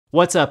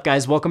What's up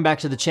guys, welcome back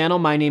to the channel.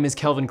 My name is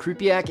Kelvin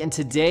Krupiak, and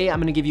today I'm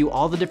gonna give you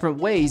all the different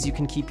ways you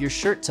can keep your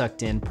shirt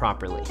tucked in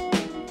properly.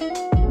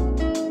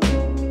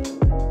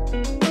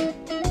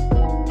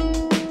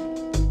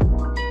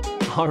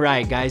 All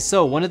right guys,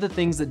 so one of the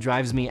things that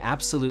drives me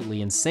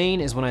absolutely insane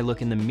is when I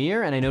look in the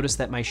mirror and I notice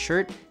that my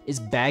shirt is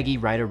baggy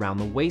right around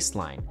the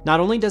waistline. Not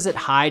only does it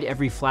hide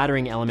every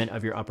flattering element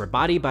of your upper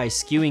body by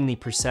skewing the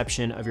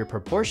perception of your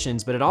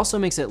proportions, but it also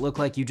makes it look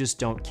like you just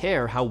don't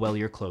care how well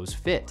your clothes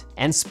fit.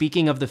 And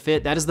speaking of the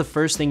fit, that is the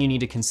first thing you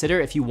need to consider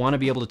if you want to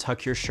be able to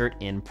tuck your shirt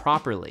in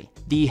properly.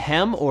 The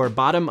hem or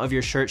bottom of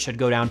your shirt should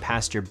go down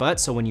past your butt,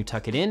 so when you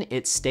tuck it in,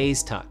 it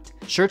stays tucked.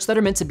 Shirts that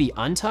are meant to be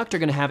untucked are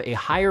gonna have a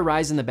higher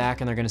rise in the back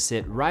and they're gonna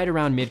sit right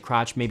around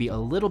mid-crotch, maybe a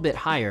little bit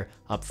higher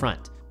up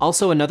front.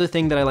 Also, another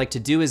thing that I like to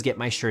do is get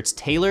my shirts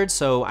tailored,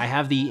 so I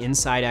have the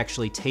inside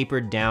actually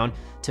tapered down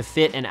to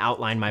fit and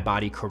outline my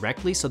body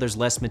correctly, so there's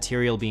less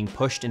material being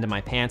pushed into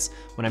my pants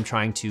when I'm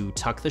trying to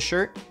tuck the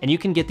shirt. And you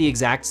can get the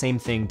exact same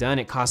thing done.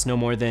 It costs no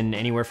more than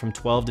anywhere from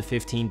 $12 to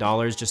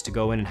 $15 just to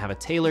go in and have a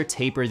tailor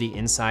taper the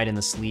inside and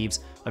the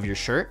sleeves of your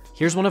shirt.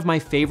 Here's one of my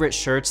favorite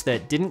shirts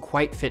that didn't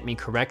quite fit me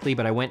correctly,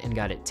 but I went and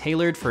got it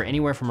tailored for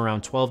anywhere from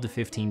around $12 to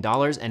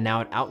 $15, and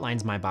now it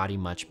outlines my body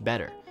much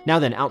better. Now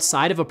then,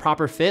 outside of a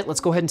proper fit, let's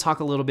go ahead and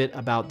talk a little bit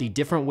about the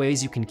different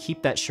ways you can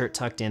keep that shirt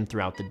tucked in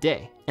throughout the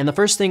day. And the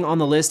first thing on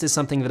the list is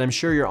something that I'm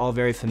sure you're all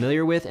very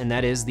familiar with, and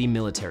that is the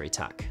military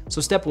tuck.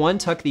 So step one,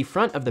 tuck the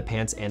front of the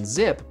pants and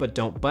zip, but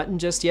don't button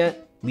just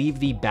yet. Leave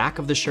the back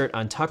of the shirt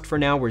untucked for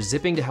now. We're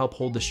zipping to help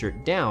hold the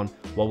shirt down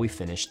while we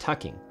finish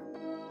tucking.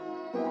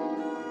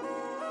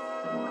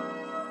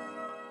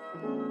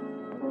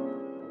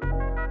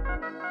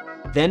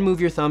 Then move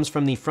your thumbs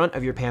from the front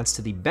of your pants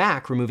to the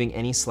back, removing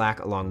any slack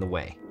along the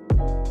way.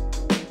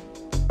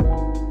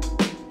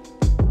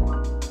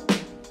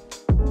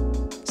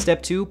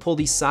 Step two, pull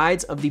the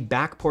sides of the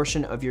back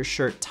portion of your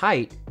shirt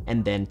tight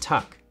and then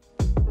tuck.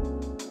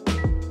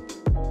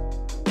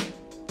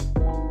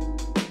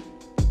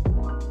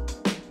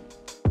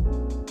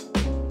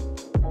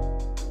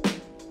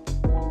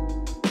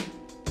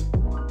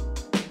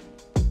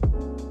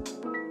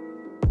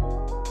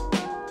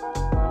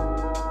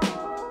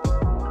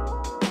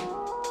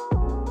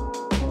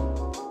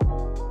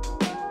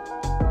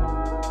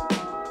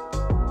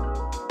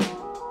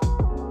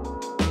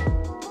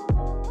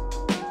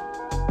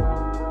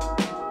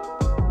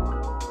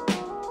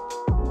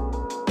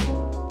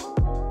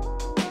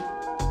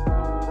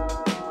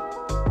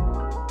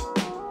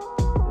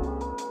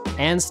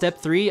 And step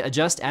three,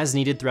 adjust as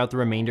needed throughout the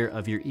remainder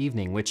of your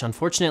evening, which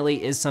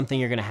unfortunately is something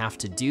you're gonna have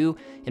to do.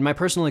 In my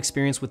personal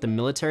experience with the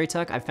military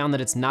tuck, I've found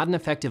that it's not an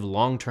effective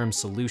long-term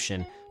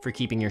solution for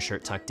keeping your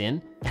shirt tucked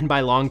in. And by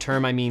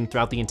long-term, I mean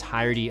throughout the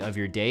entirety of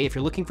your day. If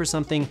you're looking for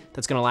something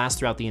that's gonna last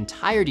throughout the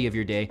entirety of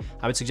your day,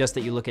 I would suggest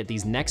that you look at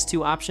these next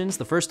two options,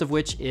 the first of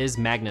which is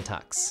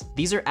Magnatucks.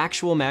 These are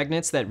actual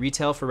magnets that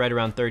retail for right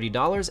around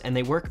 $30, and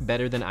they work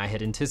better than I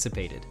had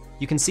anticipated.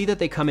 You can see that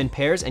they come in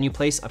pairs, and you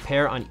place a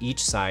pair on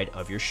each side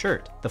of your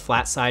shirt. The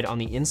flat side on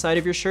the inside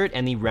of your shirt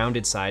and the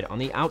rounded side on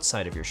the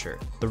outside of your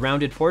shirt. The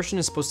rounded portion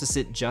is supposed to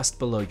sit just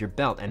below your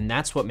belt, and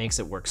that's what makes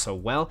it work so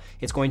well.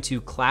 It's going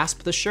to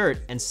clasp the shirt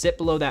and sit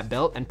below that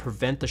belt and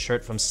prevent the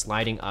shirt from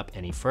sliding up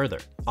any further.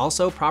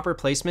 Also, proper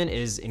placement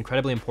is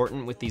incredibly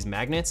important with these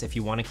magnets if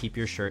you want to keep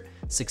your shirt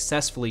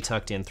successfully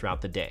tucked in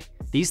throughout the day.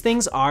 These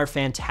things are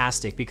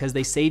fantastic because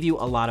they save you a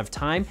lot of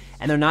time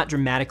and they're not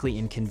dramatically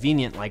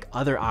inconvenient like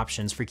other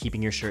options for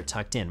keeping your shirt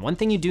tucked in. One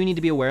thing you do need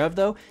to be aware of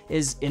though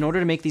is in order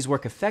to make these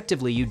work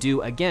effectively, you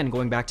do, again,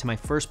 going back to my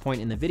first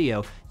point in the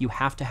video, you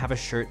have to have a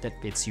shirt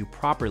that fits you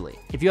properly.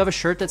 If you have a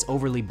shirt that's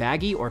overly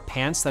baggy or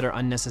pants that are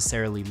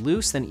unnecessarily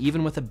loose, then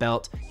even with a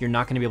belt, you're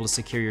not gonna be able to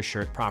secure your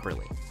shirt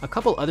properly. A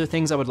couple other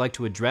things I would like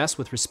to address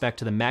with respect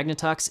to the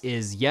Magnatucks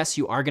is, yes,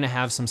 you are gonna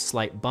have some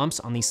slight bumps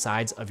on the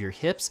sides of your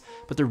hips,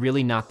 but they're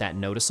really not that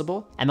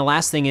noticeable. And the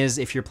last thing is,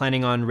 if you're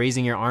planning on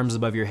raising your arms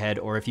above your head,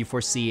 or if you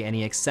foresee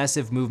any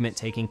excessive movement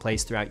taking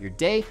place throughout your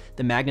day,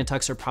 the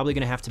Magnatucks are probably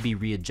gonna have to be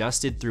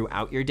readjusted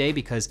throughout your day,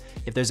 because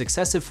if there's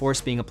excessive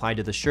force being applied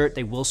to the shirt,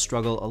 they will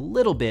struggle a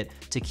little bit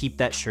to keep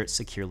that shirt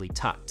securely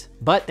tucked.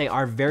 But they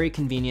are very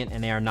convenient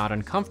and they are not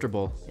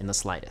uncomfortable in the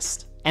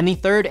slightest. And the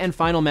third and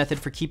final method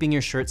for keeping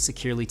your shirt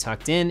securely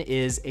tucked in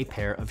is a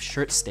pair of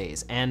shirt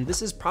stays. And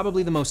this is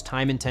probably the most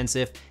time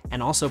intensive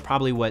and also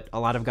probably what a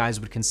lot of guys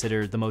would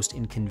consider the most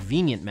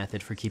inconvenient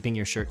method for keeping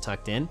your shirt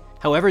tucked in.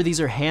 However,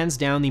 these are hands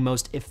down the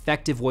most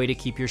effective way to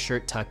keep your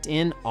shirt tucked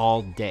in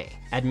all day.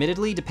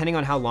 Admittedly, depending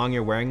on how long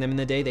you're wearing them in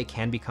the day, they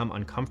can become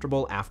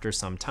uncomfortable after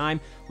some time,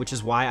 which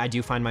is why I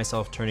do find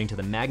myself turning to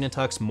the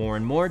Magnatucks more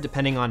and more,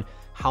 depending on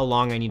how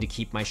long I need to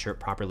keep my shirt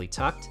properly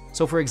tucked.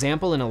 So for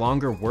example, in a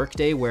longer work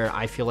day where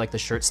I feel like the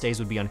shirt stays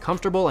would be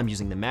uncomfortable, I'm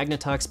using the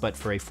Magnatucks, but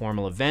for a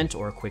formal event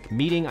or a quick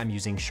meeting, I'm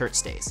using shirt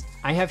stays.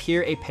 I have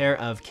here a pair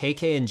of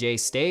KK&J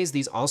stays.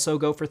 These also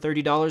go for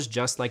 $30,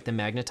 just like the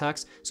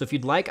Magnatucks. So if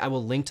you'd like, I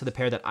will link to the the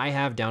pair that I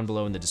have down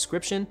below in the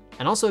description.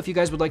 And also, if you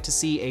guys would like to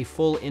see a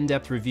full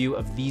in-depth review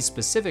of these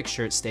specific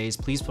shirt stays,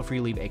 please feel free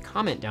to leave a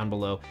comment down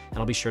below and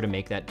I'll be sure to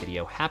make that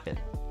video happen.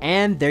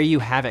 And there you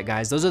have it,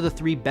 guys. Those are the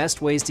 3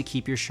 best ways to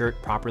keep your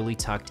shirt properly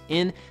tucked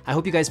in. I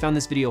hope you guys found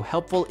this video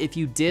helpful. If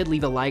you did,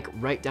 leave a like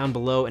right down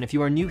below. And if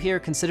you are new here,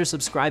 consider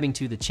subscribing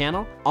to the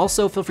channel.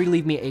 Also, feel free to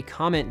leave me a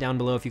comment down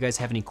below if you guys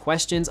have any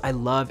questions. I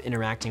love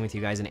interacting with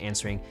you guys and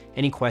answering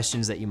any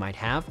questions that you might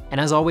have.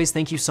 And as always,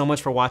 thank you so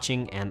much for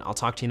watching, and I'll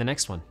talk to you in the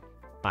next one.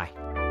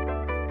 Bye.